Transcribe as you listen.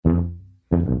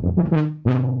Hello,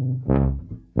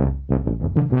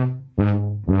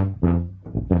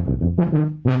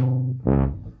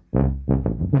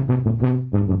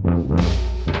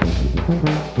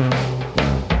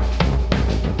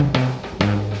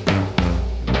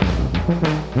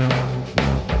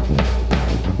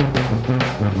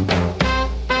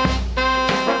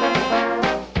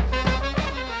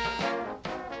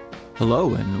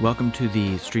 and welcome to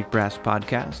the Street Brass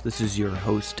Podcast. This is your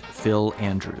host, Phil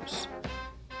Andrews.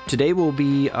 Today we'll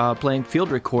be playing field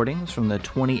recordings from the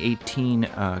 2018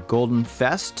 Golden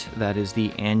Fest. That is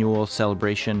the annual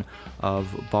celebration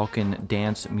of Balkan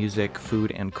dance, music,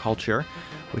 food, and culture,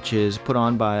 which is put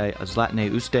on by Zlatne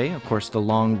Uste, of course, the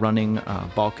long-running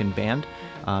Balkan band.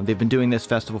 They've been doing this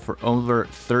festival for over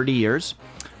 30 years.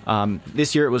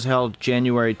 This year it was held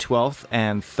January 12th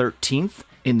and 13th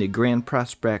in the Grand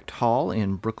Prospect Hall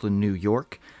in Brooklyn, New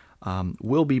York.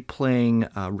 We'll be playing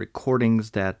recordings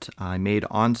that I made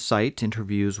on site,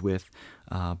 interviews with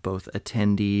both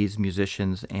attendees,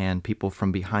 musicians, and people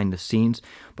from behind the scenes.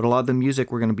 But a lot of the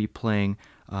music we're going to be playing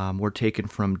were taken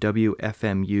from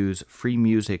WFMU's Free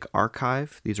Music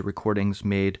Archive. These are recordings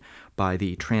made by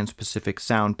the Trans-Pacific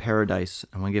Sound Paradise.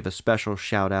 I want to give a special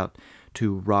shout out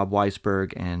to Rob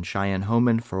Weisberg and Cheyenne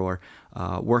Homan for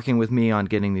working with me on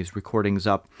getting these recordings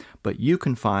up. But you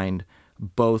can find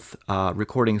both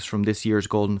recordings from this year's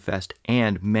Golden Fest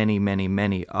and many, many,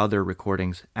 many other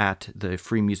recordings at the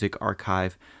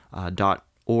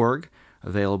freemusicarchive.org,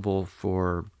 available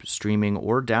for streaming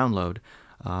or download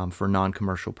for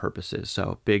non-commercial purposes.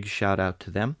 So big shout out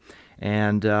to them.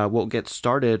 And we'll get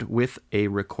started with a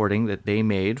recording that they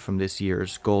made from this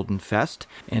year's Golden Fest,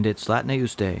 and it's Zlatne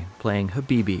Uste playing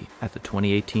Habibi at the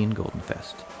 2018 Golden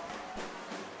Fest.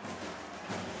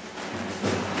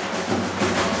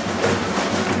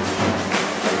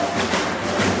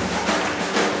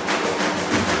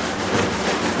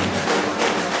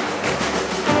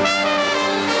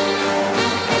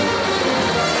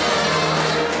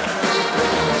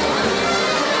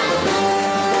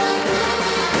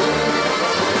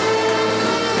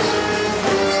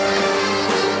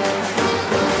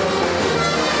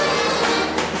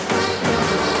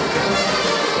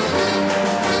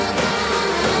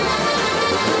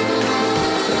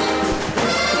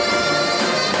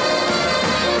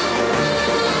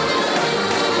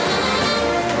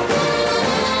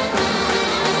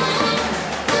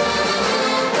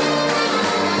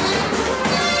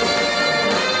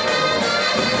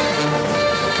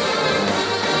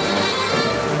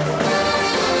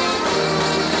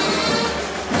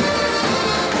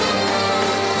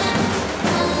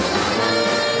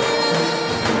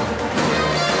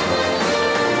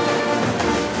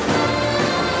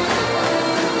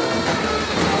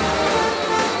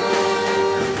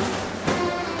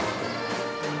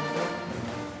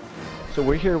 So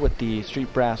we're here with the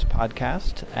Street Brass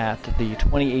Podcast at the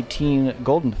 2018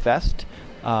 Golden Fest.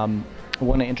 Want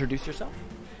to introduce yourself?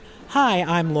 Hi,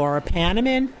 I'm Laura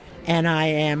Paneman, and I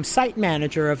am site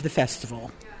manager of the festival.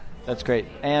 That's great.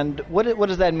 And what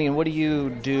does that mean? What do you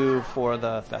do for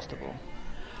the festival?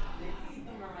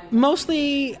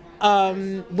 Mostly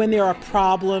when there are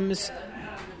problems,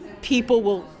 people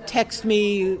will text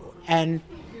me, and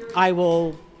I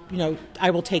will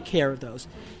take care of those.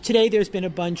 Today there's been a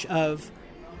bunch of,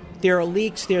 there are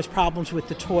leaks, there's problems with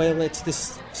the toilets, the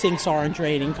sinks aren't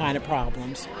draining kind of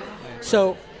problems.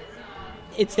 So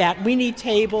it's that. We need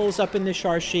tables up in the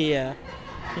Sharshia.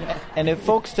 And if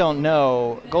folks don't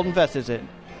know, Golden Fest is an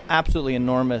absolutely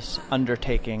enormous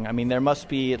undertaking. I mean, there must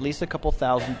be at least a couple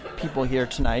thousand people here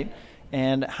tonight.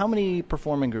 And how many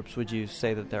performing groups would you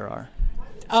say that there are?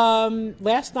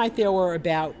 Last night there were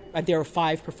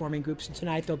 5 performing groups, and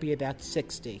tonight there'll be about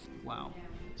 60. Wow.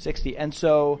 60. And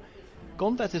so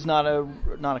Golden Fest is not a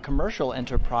commercial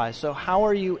enterprise. So how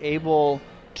are you able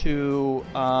to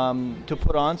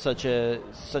put on such a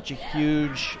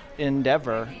huge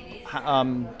endeavor?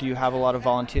 Do you have a lot of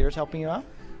volunteers helping you out?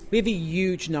 We have a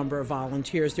huge number of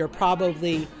volunteers. There are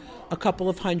probably a couple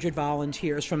of hundred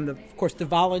volunteers, from of course the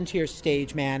volunteer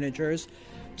stage managers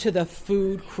to the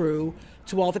food crew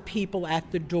to all the people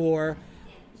at the door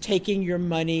taking your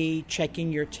money,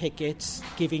 checking your tickets,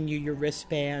 giving you your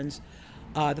wristbands,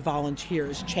 the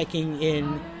volunteers checking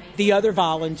in the other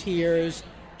volunteers,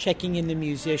 checking in the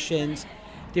musicians.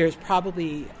 There's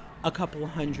probably a couple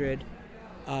of hundred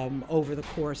over the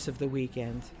course of the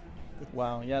weekend.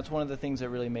 Wow, yeah, it's one of the things that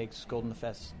really makes Golden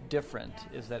Fest different,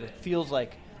 is that it feels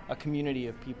like a community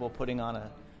of people putting on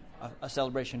a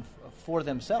celebration for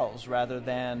themselves rather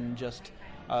than just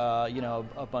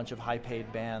a bunch of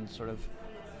high-paid bands sort of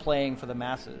playing for the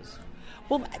masses.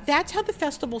 Well, that's how the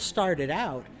festival started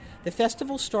out. The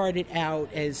festival started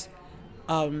out as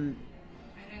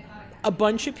a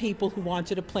bunch of people who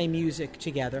wanted to play music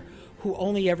together, who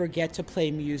only ever get to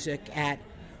play music at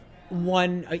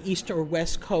one East or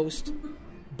West Coast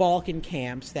Balkan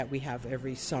camps that we have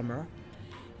every summer.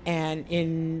 And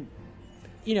in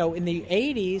the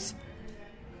 80s,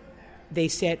 they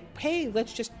said, hey,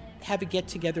 let's just have a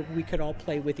get-together where we could all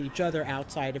play with each other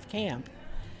outside of camp.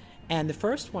 And the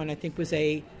first one, I think, was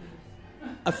a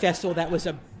festival that was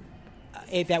a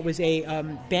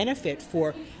benefit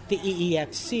for the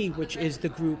EEFC, which is the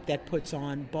group that puts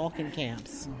on Balkan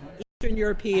camps. Eastern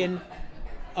European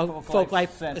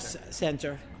Folklife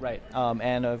Center. Right.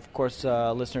 And of course,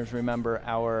 listeners remember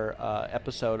our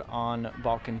episode on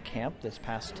Balkan Camp this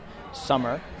past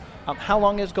summer. How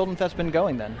long has Golden Fest been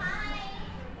going then?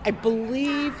 I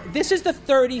believe this is the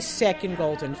 32nd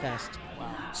Golden Fest.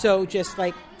 Wow. So just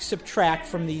subtract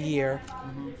from the year.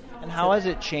 Mm-hmm. And how has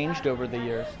it changed over the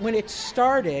years? When it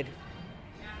started,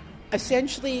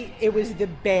 essentially it was the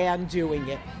band doing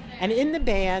it. And in the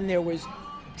band there was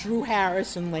Drew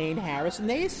Harris and Lane Harris, and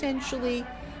they essentially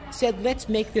said, let's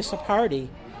make this a party.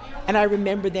 And I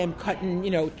remember them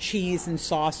cutting, cheese and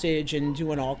sausage and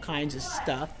doing all kinds of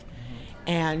stuff.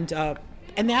 Mm-hmm.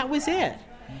 And that was it.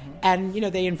 Mm-hmm. And,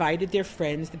 they invited their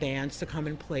friends, the bands, to come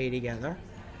and play together.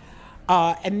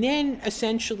 And then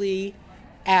essentially,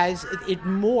 as it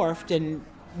morphed and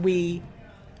we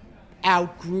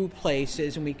outgrew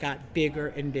places and we got bigger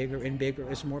and bigger and bigger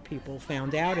as more people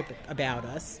found out about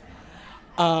us.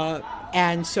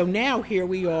 And so now here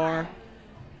we are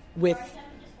with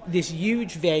this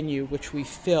huge venue, which we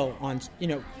fill on,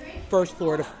 first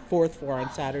floor to fourth floor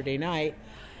on Saturday night.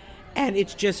 And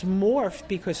it's just morphed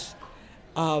because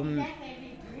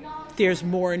there's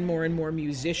more and more and more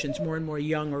musicians, more and more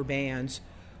younger bands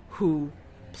who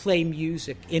play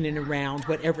music in and around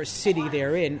whatever city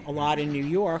they're in, a lot in New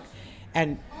York.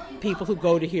 And people who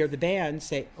go to hear the band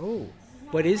say, oh,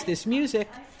 what is this music?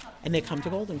 And they come to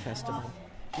Golden Festival.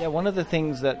 Yeah, one of the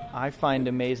things that I find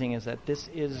amazing is that this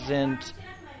isn't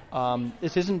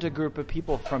a group of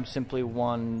people from simply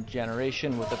one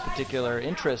generation with a particular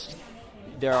interest.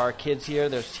 There are kids here,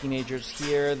 there's teenagers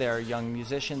here, there are young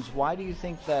musicians. Why do you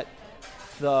think that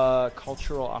the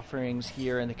cultural offerings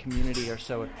here in the community are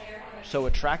so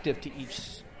attractive to each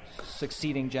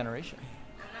succeeding generation?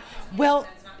 Well,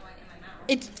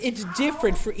 it's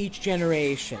different for each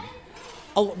generation.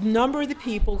 A number of the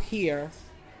people here,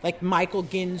 like Michael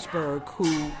Ginsberg,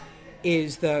 who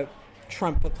is the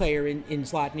trumpet player in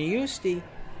Zlatny Usti,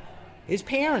 his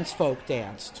parents folk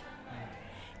danced.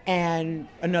 And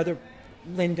another,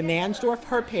 Linda Mansdorf,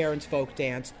 her parents folk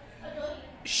danced.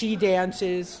 She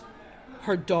dances,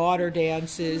 her daughter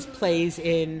dances, plays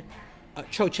in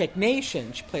Chochek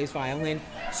Nation. She plays violin.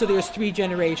 So there's 3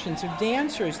 generations of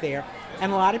dancers there.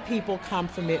 And a lot of people come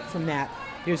from that.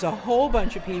 There's a whole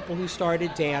bunch of people who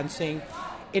started dancing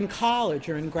in college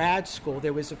or in grad school.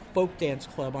 There was a folk dance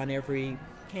club on every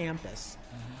campus.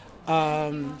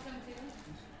 Then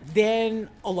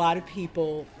a lot of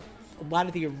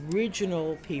the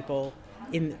original people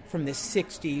from the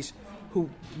 60s who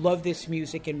loved this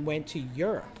music and went to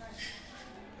Europe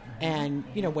and,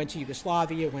 went to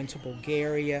Yugoslavia, went to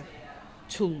Bulgaria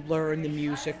to learn the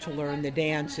music, to learn the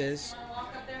dances,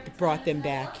 brought them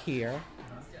back here.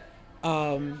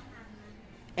 And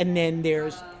then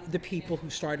there's the people who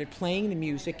started playing the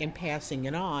music and passing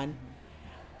it on.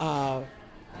 And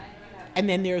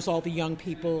then there's all the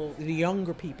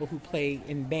younger people who play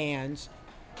in bands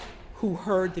who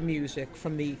heard the music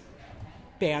from the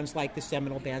bands like the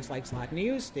seminal bands like Zlatny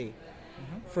Usti,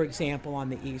 for example, on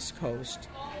the East Coast.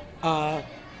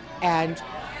 And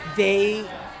they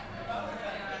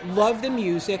love the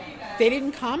music. They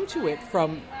didn't come to it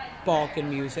from Balkan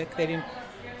music. They didn't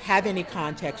have any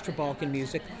context for Balkan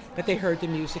music, but they heard the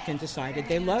music and decided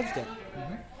they loved it.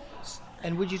 Mm-hmm.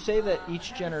 And would you say that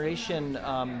each generation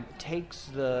takes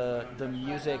the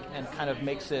music and kind of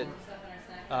makes it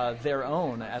their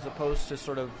own, as opposed to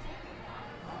sort of,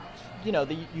 you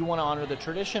want to honor the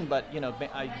tradition, but,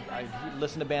 I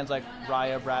listen to bands like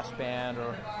Raya Brass Band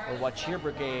or Wachir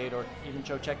Brigade or even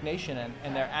Chochek Nation,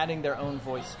 and they're adding their own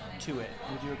voice to it.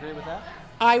 Would you agree with that?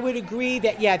 I would agree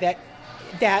that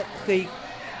the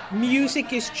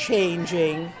music is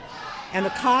changing and the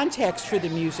context for the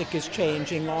music is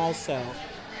changing also.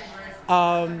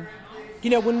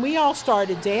 When we all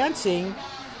started dancing,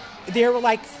 there were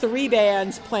like 3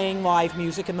 bands playing live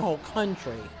music in the whole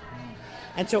country.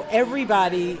 And so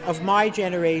everybody of my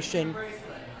generation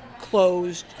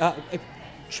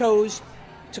chose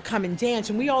to come and dance,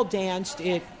 and we all danced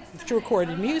it to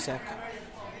recorded music.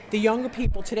 The younger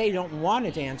people today don't want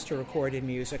to dance to recorded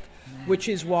music, which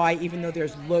is why, even though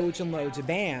there's loads and loads of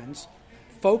bands,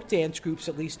 folk dance groups,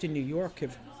 at least in New York,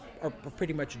 are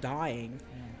pretty much dying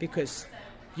because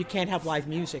you can't have live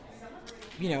music,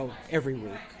 every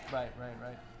week. Right.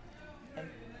 And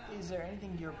is there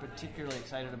anything you're particularly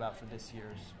excited about for this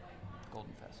year's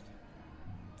Golden Fest?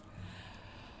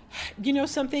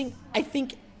 Something, I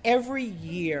think every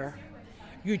year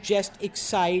you're just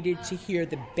excited to hear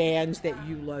the bands that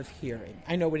you love hearing.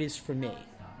 I know it is for me.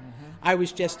 Mm-hmm. I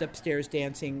was just upstairs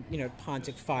dancing,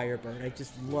 Pontic Firebird. I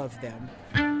just love them.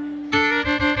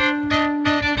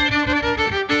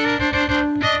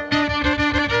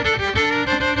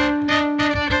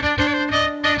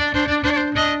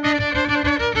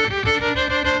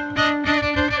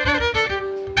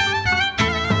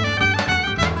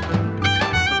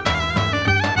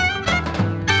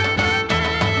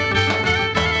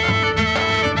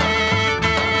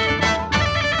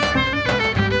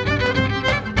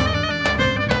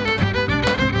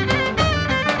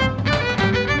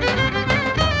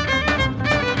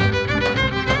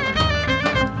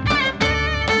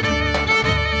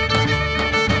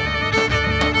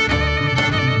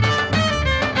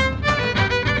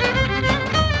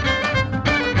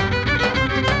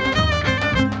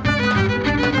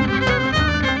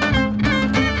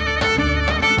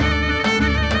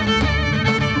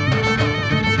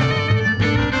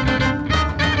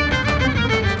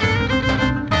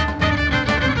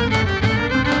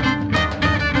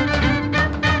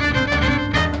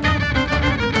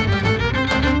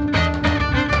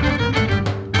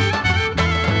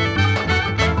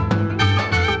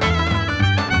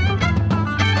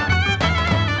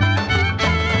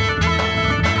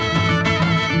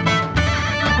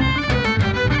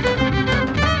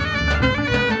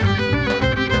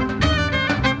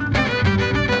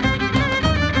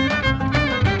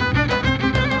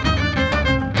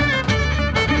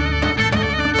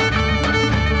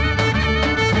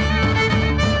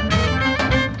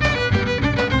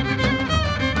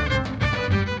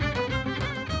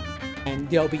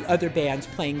 There'll be other bands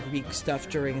playing Greek stuff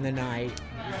during the night.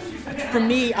 For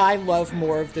me, I love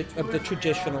more of the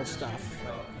traditional stuff.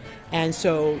 And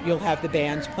so you'll have the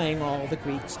bands playing all the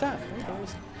Greek stuff.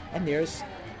 There's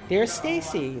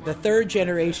Stacy, the third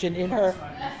generation in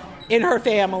her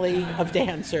family of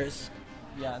dancers.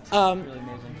 Yeah, it's really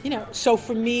amazing. So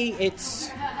for me, it's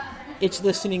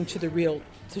listening to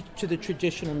to the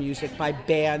traditional music by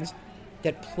bands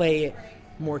that play it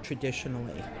more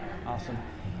traditionally. Awesome.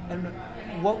 And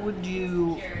what would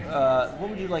you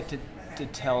like to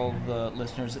tell the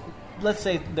listeners? Let's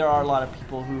say there are a lot of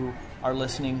people who are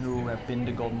listening who have been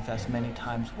to Golden Fest many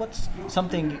times. What's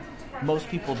something most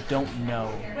people don't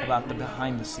know about the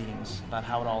behind the scenes, about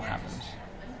how it all happens?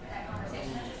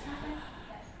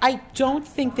 I don't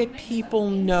think that people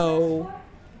know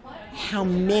how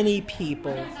many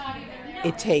people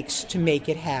it takes to make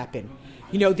it happen.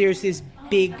 There's this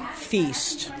big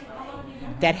feast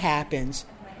that happens.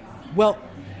 Well,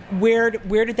 where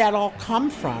did that all come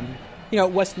from? It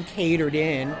wasn't catered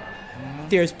in.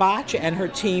 There's Boccia and her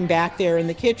team back there in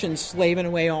the kitchen slaving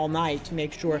away all night to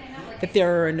make sure that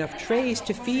there are enough trays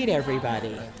to feed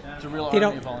everybody. It's a real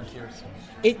army of volunteers.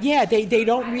 They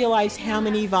don't realize how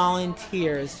many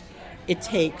volunteers it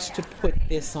takes to put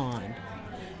this on.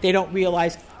 They don't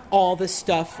realize all the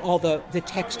stuff, all the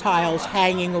textiles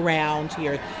hanging around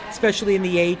here, especially in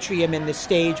the atrium and the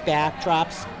stage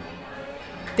backdrops.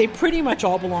 They pretty much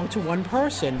all belong to one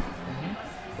person,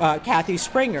 Kathy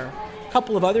Springer. A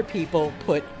couple of other people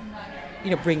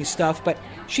bring stuff, but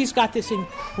she's got this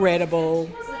incredible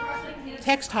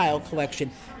textile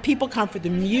collection. People come for the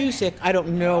music. I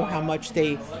don't know how much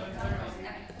they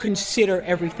consider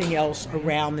everything else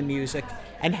around the music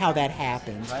and how that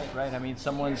happens. Right. I mean,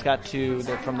 someone's got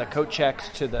from the coat checks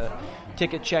to the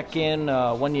ticket check-in.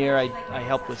 One year I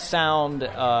helped with sound.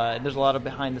 There's a lot of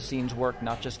behind-the-scenes work,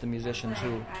 not just the musicians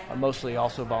who are mostly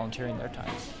also volunteering their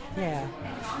time. Yeah.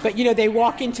 But, they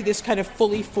walk into this kind of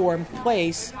fully formed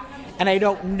place, and I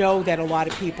don't know that a lot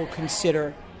of people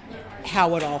consider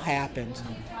how it all happened.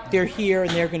 They're here, and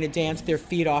they're going to dance their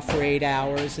feet off for 8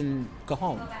 hours and go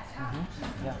home.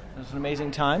 Mm-hmm. Yeah, it was an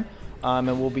amazing time.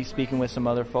 And we'll be speaking with some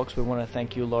other folks. We want to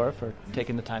thank you, Laura, for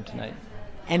taking the time tonight.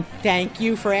 And thank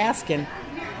you for asking.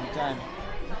 Anytime.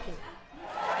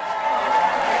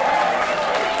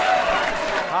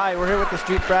 Hi, we're here with the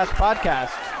Street Brass Podcast.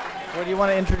 What do you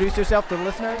want to introduce yourself to the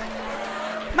listeners?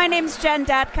 My name's Jen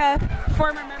Datka,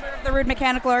 former member of the Rude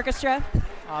Mechanical Orchestra.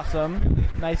 Awesome.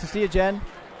 Nice to see you, Jen.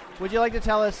 Would you like to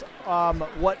tell us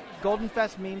what Golden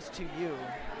Fest means to you?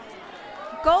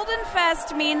 Golden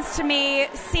Fest means to me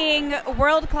seeing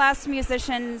world-class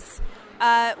musicians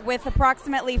with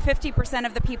approximately 50%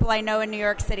 of the people I know in New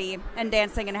York City and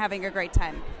dancing and having a great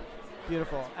time.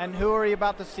 Beautiful. And who are you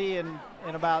about to see in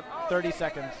about 30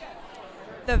 seconds?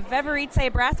 The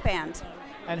Veverice Brass Band.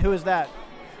 And who is that?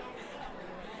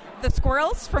 The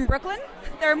Squirrels from Brooklyn.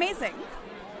 They're amazing.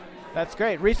 That's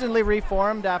great. Recently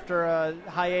reformed after a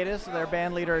hiatus. Their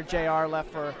band leader, JR,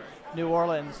 left for New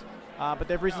Orleans. But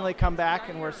they've recently come back,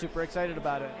 and we're super excited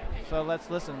about it. So let's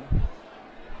listen.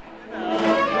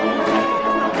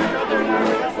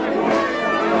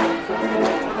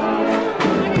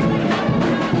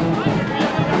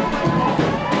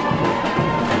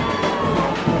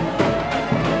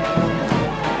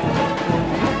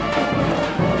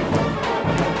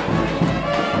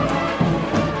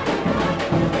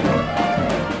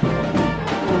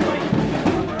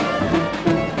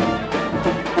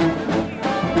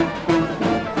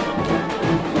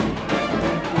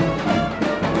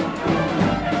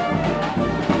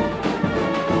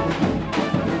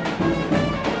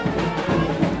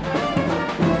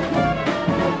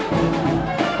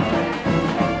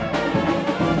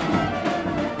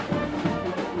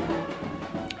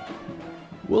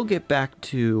 We'll get back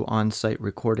to on-site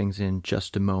recordings in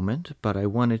just a moment, but I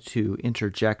wanted to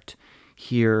interject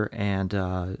here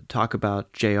and talk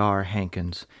about J.R.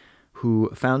 Hankins, who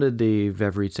founded the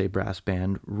Veverice Brass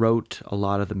Band, wrote a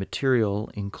lot of the material,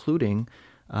 including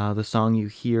the song you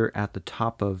hear at the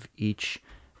top of each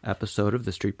episode of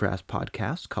the Street Brass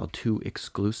podcast called Too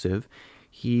Exclusive.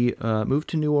 He moved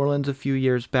to New Orleans a few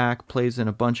years back, plays in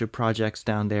a bunch of projects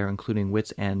down there, including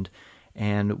Wits End,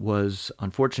 and was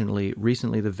unfortunately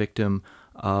recently the victim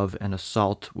of an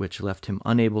assault which left him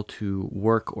unable to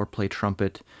work or play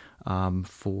trumpet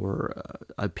for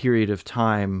a period of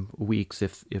time, weeks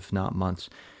if not months.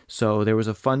 So there was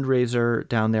a fundraiser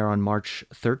down there on March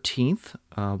 13th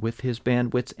with his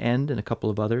band Wits End and a couple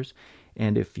of others.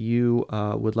 And if you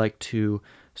would like to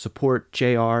support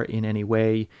JR in any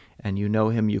way and you know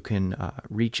him, you can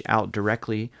reach out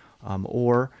directly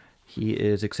or he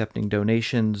is accepting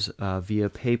donations via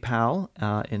PayPal,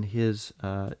 and his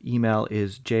email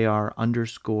is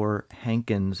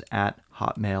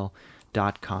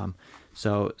jr_hankins@hotmail.com.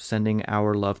 So sending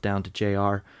our love down to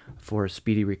JR for a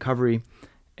speedy recovery.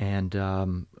 And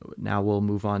now we'll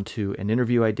move on to an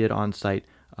interview I did on site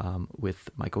with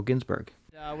Michael Ginsberg.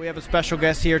 We have a special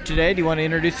guest here today. Do you want to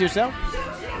introduce yourself?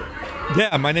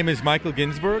 Yeah, my name is Michael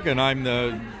Ginsberg, and I'm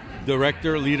the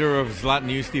director, leader of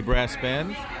Zlatny Usti Brass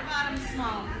Band,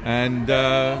 and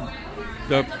the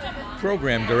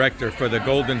program director for the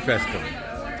Golden Festival.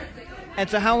 And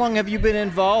so how long have you been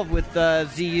involved with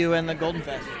ZU and the Golden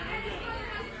Fest?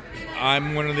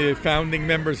 I'm one of the founding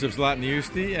members of Zlatny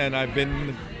Usti, and I've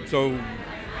been, so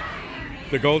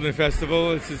the Golden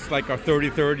Festival, it's like our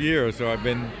 33rd year, so I've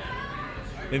been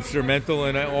instrumental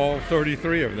in all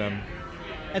 33 of them.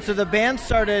 And so the band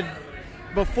started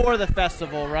before the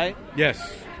festival, right?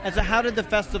 Yes. And so how did the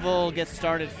festival get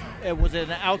started? Was it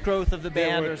an outgrowth of the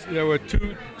band? There were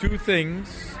two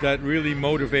things that really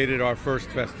motivated our first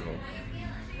festival.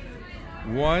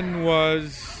 One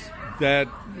was that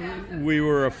we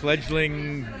were a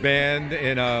fledgling band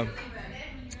in a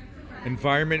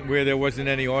environment where there wasn't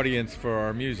any audience for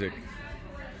our music,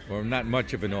 or not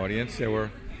much of an audience. There were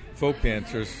folk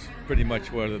dancers, pretty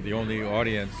much were the only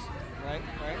audience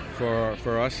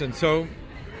for us, and so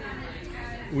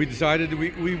we decided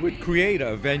we would create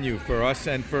a venue for us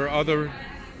and for other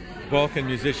Balkan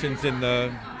musicians in the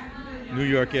New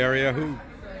York area who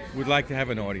would like to have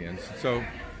an audience. So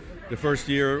the first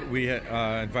year we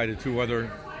invited two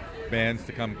other bands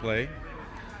to come play.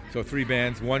 So 3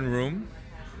 bands, 1 room.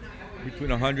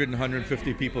 Between 100 and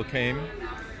 150 people came.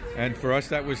 And for us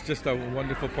that was just a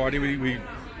wonderful party. We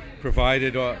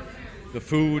provided the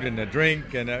food and the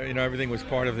drink, and everything was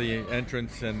part of the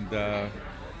entrance, and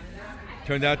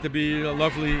turned out to be a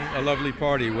lovely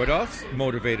party. What else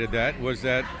motivated that was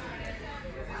that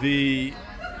the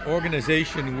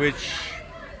organization which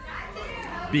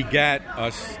begat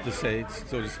us, to say,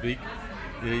 so to speak,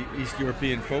 the East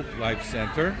European Folk Life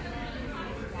Center,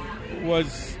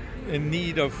 was in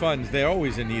need of funds. They're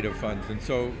always in need of funds, and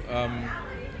so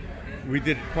we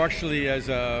did it partially as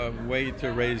a way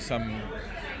to raise some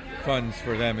funds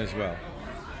for them as well.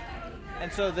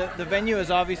 And so the venue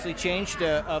has obviously changed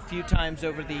a few times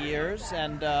over the years,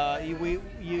 and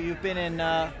you've been in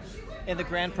the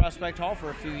Grand Prospect Hall for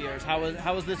a few years. How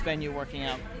is this venue working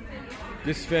out?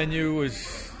 This venue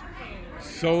is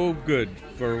so good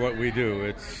for what we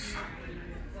do.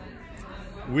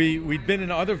 We've been in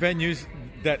other venues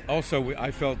that also I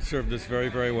felt served us very,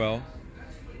 very well,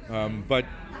 but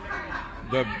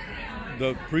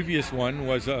the previous one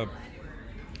was a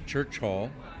church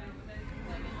hall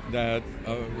that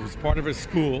was part of a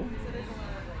school,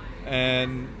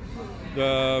 and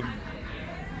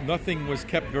nothing was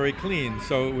kept very clean.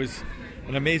 So it was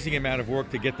an amazing amount of work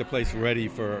to get the place ready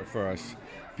for us.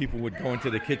 People would go into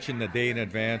the kitchen the day in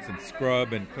advance and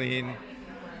scrub and clean.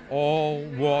 All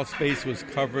wall space was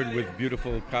covered with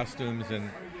beautiful costumes and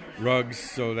rugs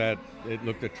so that it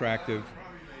looked attractive.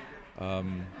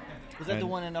 Was that the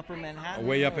one in Upper Manhattan?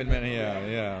 Way up in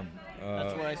Manhattan, yeah.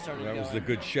 That's where I started That was going. the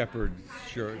Good Shepherd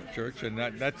Church, and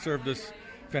that served us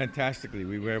fantastically.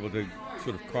 We were able to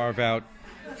sort of carve out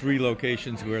 3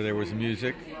 locations where there was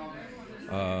music,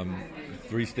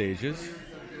 3 stages,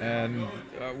 and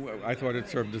I thought it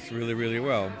served us really, really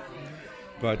well.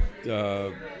 But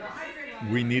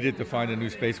we needed to find a new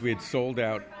space. We had sold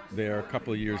out there a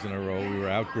couple of years in a row. We were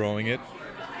outgrowing it,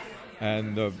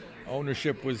 and the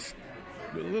ownership was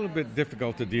a little bit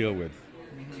difficult to deal with.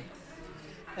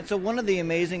 And so one of the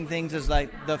amazing things is like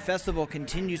the festival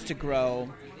continues to grow.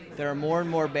 There are more and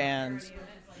more bands,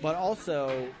 but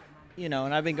also,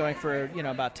 and I've been going for,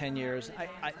 about 10 years.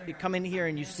 You come in here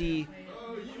and you see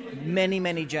many,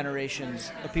 many generations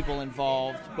of people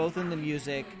involved, both in the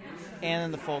music and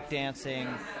in the folk dancing.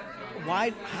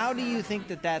 How do you think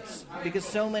that's, because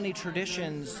so many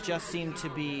traditions just seem to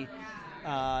be,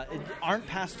 aren't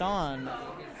passed on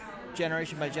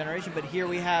generation by generation, but here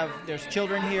there's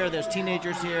children here, there's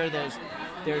teenagers here,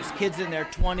 there's kids in their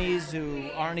 20s who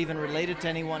aren't even related to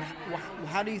anyone.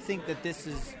 How do you think that this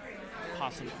is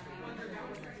possible?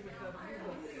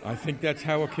 I think that's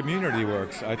how a community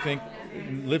works. I think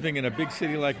living in a big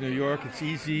city like New York, it's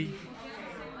easy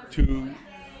to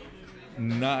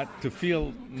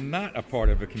feel not a part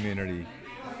of a community.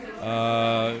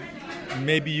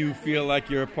 Maybe you feel like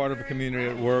you're a part of a community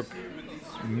at work.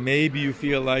 Maybe you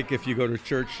feel like if you go to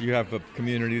church, you have a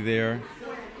community there.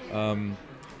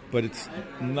 But it's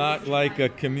not like a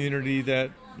community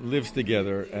that lives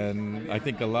together, and I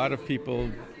think a lot of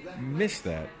people miss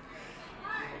that.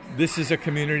 This is a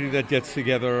community that gets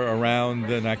together around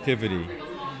an activity.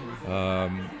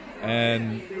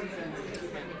 And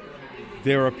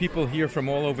there are people here from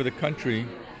all over the country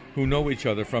who know each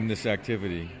other from this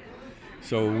activity.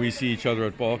 So we see each other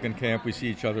at Balkan Camp, we see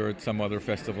each other at some other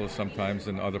festivals sometimes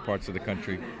in other parts of the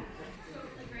country.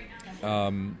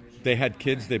 They had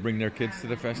kids, they bring their kids to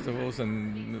the festivals,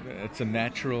 and it's a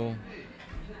natural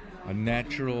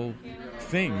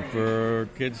thing for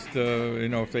kids to,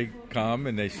 if they come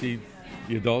and they see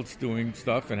the adults doing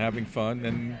stuff and having fun,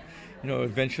 and,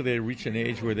 eventually they reach an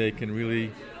age where they can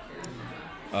really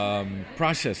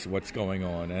process what's going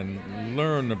on and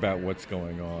learn about what's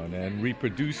going on and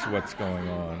reproduce what's going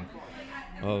on.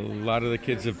 A lot of the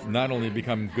kids have not only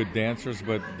become good dancers,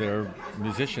 but they're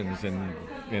musicians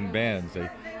in bands.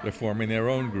 They're forming their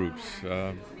own groups.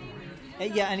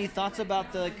 Any thoughts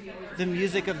about the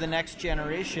music of the next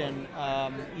generation?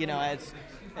 As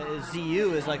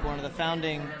ZU is like one of the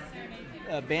founding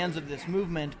bands of this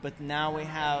movement, but now we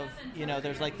have,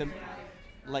 there's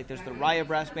there's the Raya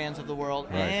Brass bands of the world,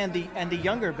 right, and the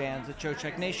younger bands, the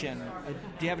Chochek Nation.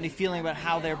 Do you have any feeling about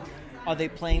how are they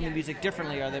playing the music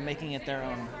differently? Are they making it their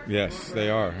own? Yes, they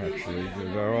are actually.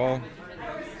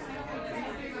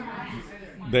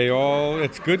 They all.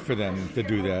 It's good for them to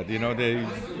do that. In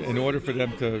order for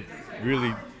them to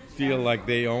really feel like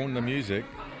they own the music,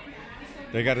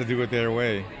 they got to do it their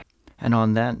way. And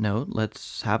on that note,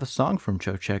 let's have a song from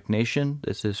Chochek Nation.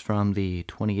 This is from the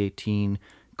 2018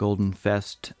 Golden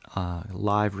Fest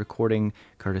live recording,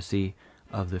 courtesy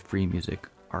of the Free Music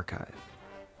Archive.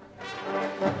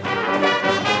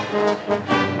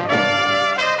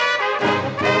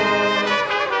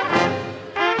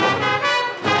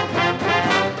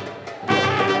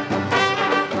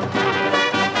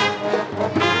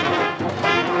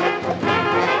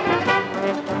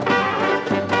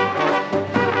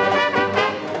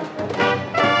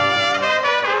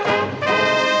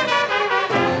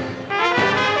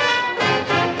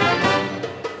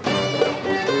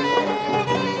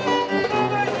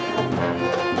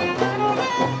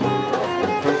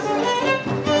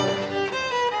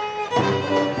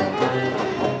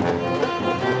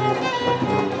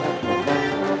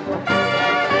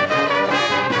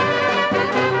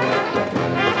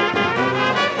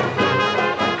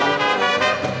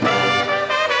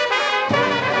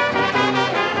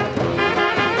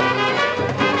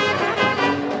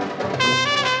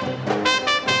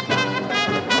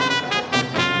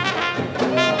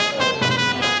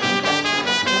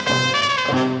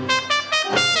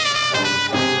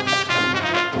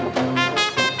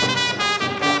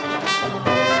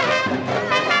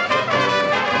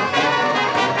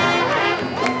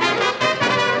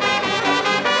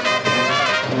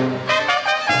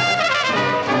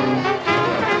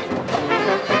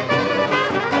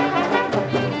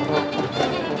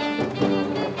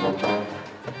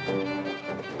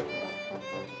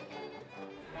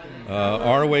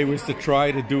 our way was to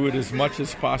try to do it as much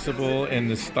as possible in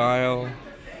the style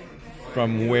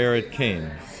from where it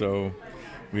came. So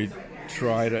we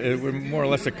tried, we're more or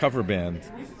less a cover band.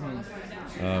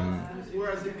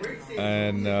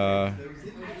 And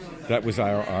that was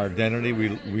our identity.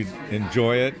 We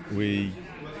enjoy it.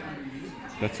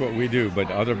 That's what we do.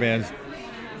 But other bands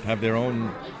have their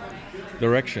own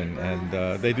direction,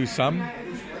 and they do some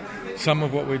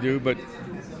of what we do, but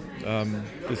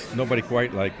there's nobody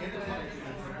quite like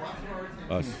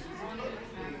us.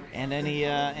 And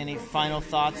any final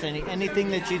thoughts? Anything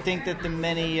that you think that the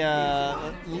many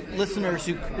listeners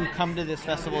who come to this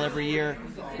festival every year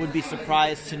would be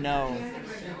surprised to know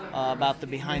about the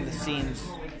behind-the-scenes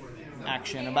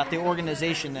action, about the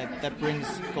organization that brings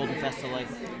Golden Fest to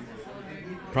life?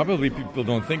 Probably people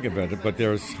don't think about it, but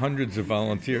there's hundreds of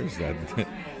volunteers that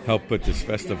help put this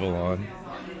festival on.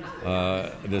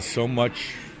 There's so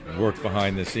much work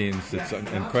behind the scenes. It's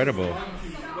incredible.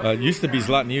 It used to be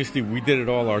Zlatni, we did it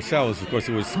all ourselves. Of course,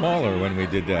 it was smaller when we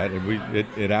did that, and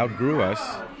it outgrew us.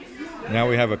 Now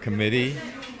we have a committee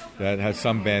that has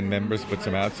some band members, but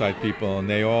some outside people, and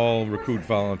they all recruit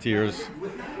volunteers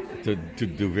to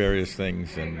do various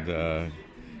things. And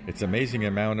it's an amazing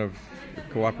amount of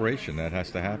cooperation that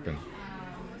has to happen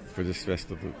for this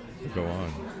festival to go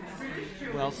on.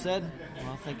 Well said.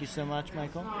 Well, thank you so much,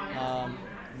 Michael.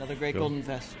 Another great Golden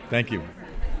Fest. Thank you.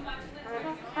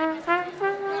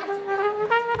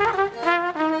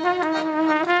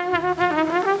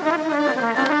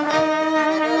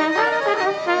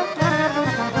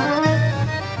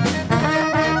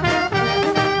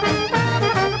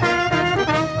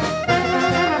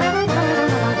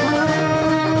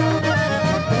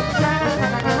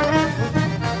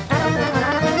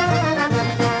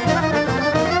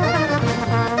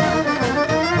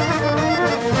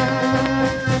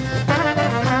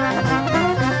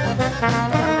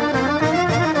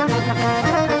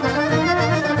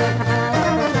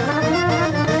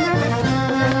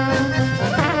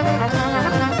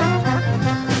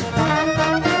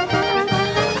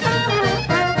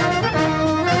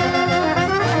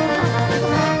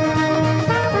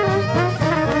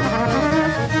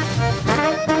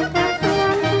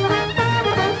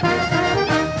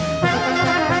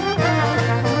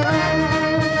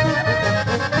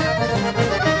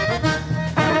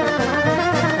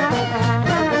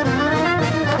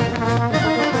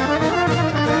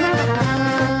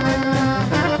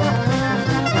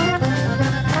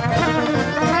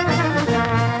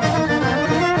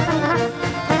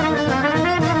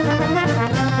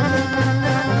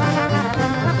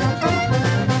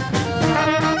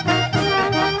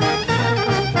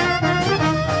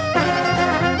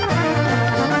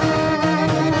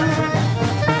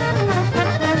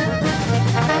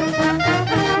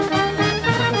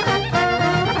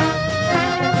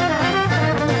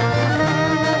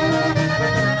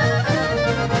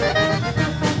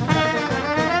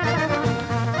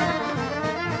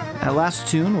 Last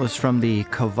tune was from the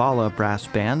Kavala Brass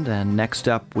Band, and next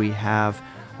up we have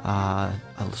a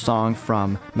song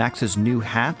from Max's New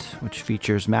Hat, which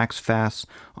features Max Fass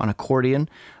on accordion.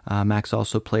 Max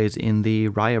also plays in the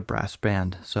Raya Brass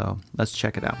Band, so let's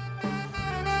check it out.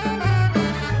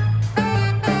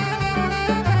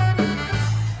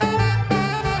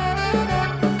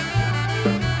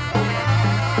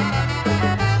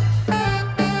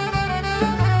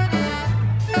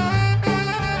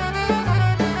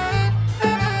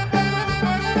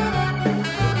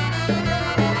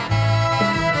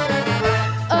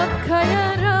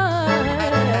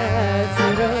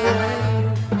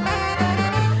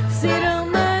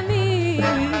 Siramani,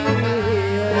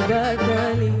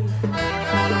 Arbatali.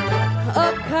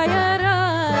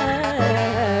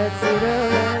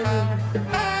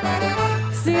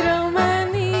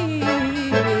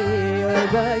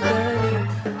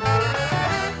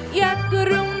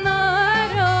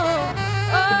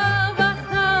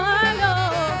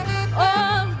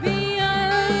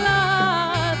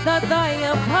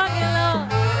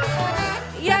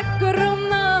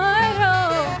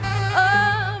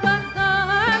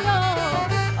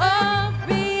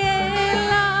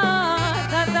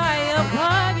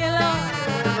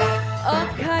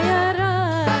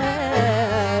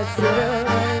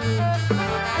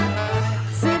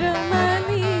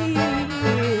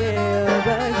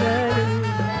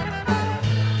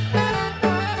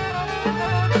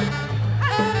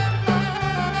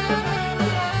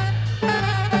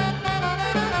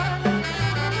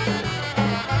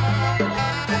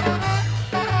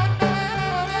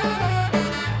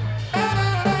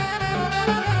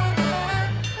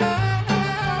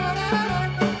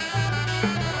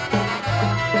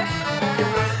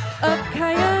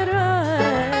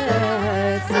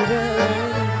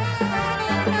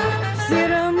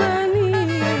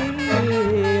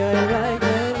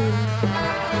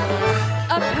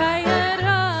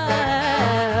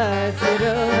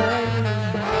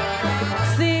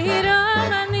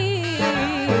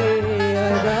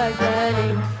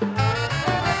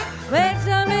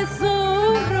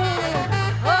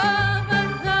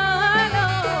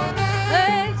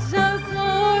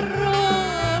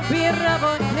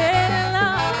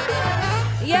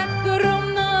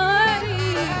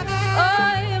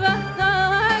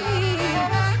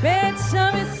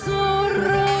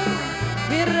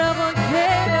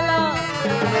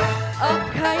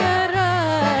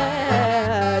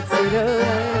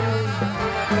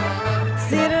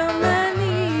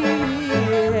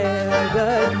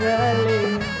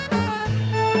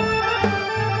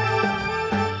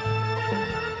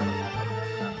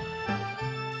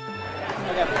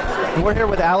 And we're here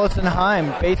with Allison Heim,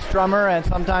 bass drummer and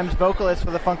sometimes vocalist for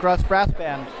the Funk Rust Brass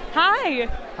Band. Hi.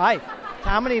 Hi.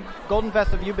 How many Golden Fest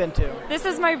have you been to? This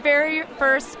is my very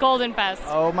first Golden Fest.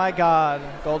 Oh my God,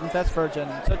 Golden Fest virgin.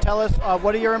 So tell us,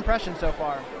 what are your impressions so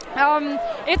far?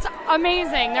 It's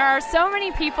amazing. There are so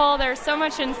many people, there's so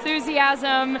much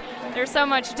enthusiasm, there's so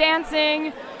much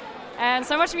dancing, and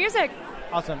so much music.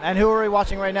 Awesome. And who are we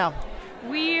watching right now?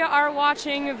 We are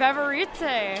watching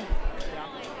Veverite.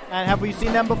 And have we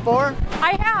seen them before?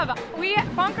 I have.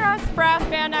 Funk Rust Brass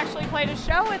Band actually played a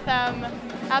show with them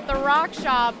at the Rock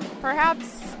Shop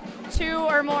perhaps 2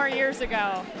 or more years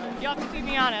ago. You'll have to keep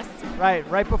me honest.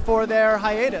 Right before their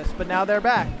hiatus, but now they're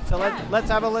back. So let's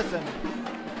have a listen.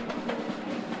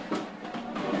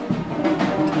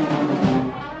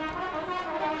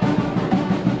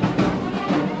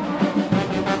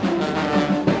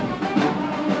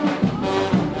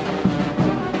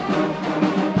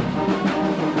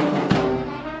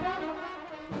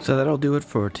 So that'll do it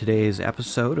for today's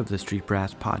episode of the Street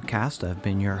Brass Podcast. I've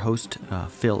been your host,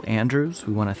 Phil Andrews.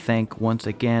 We want to thank once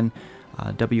again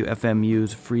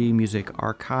WFMU's Free Music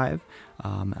Archive,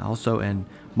 and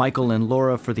Michael and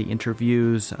Laura for the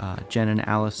interviews, Jen and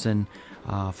Allison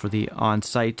for the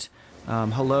on-site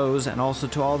hellos, and also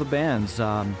to all the bands,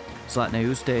 Zlatne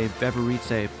Uste,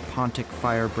 Veverite, Pontic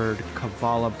Firebird,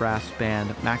 Kavala Brass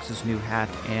Band, Max's New Hat,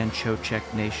 and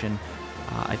Chochek Nation.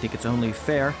 I think it's only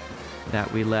fair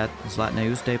that we let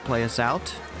Zlatne Uste play us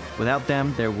out. Without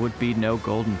them, there would be no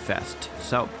Golden Fest.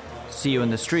 So, see you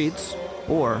in the streets,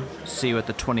 or see you at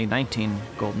the 2019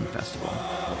 Golden Festival.